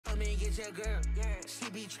get your girl. She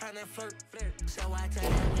be tryna flirt. So I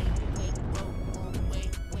tell her,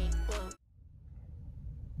 wait.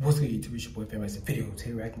 What's good, YouTube? It's your boy Fam. It's a video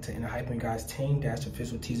today reacting to ENHYPEN, guys. Tamed-Dashed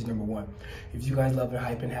official teaser #1. If you guys love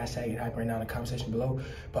ENHYPEN, hashtag ENHYPEN right now in the comment section below.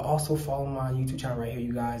 But also follow my YouTube channel right here,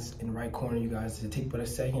 you guys. In the right corner, you guys, to take but a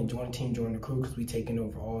second, join the team, join the crew, because we taking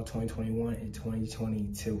over all 2021 and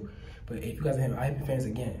 2022. But if you guys are ENHYPEN fans,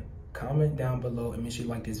 again, comment down below and make sure you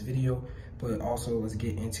like this video. But also, let's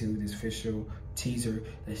get into this official teaser.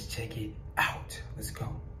 Let's check it out. Let's go.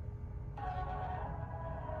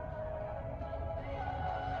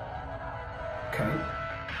 Okay,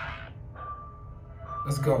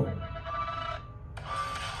 let's go.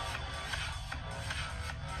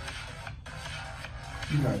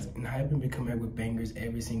 You guys, ENHYPEN been coming out with bangers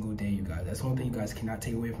every single day, you guys. That's one thing you guys cannot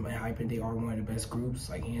take away from ENHYPEN. They are one of the best groups,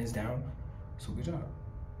 like hands down. So good job.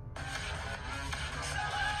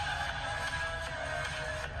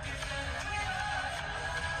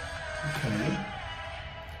 Okay,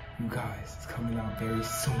 you guys, it's coming out very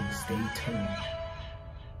soon. Stay tuned.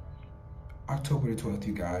 October the 12th,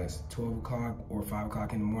 you guys, 12 o'clock or 5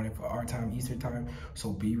 o'clock in the morning for our time, Eastern time.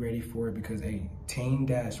 So be ready for it, because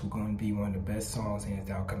Tamed-Dashed will going to be one of the best songs hands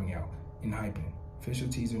down coming out. ENHYPEN official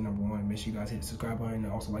teaser #1. Make sure you guys hit the subscribe button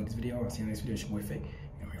and also like this video. I'll see you in the next video. It's your boy Faye.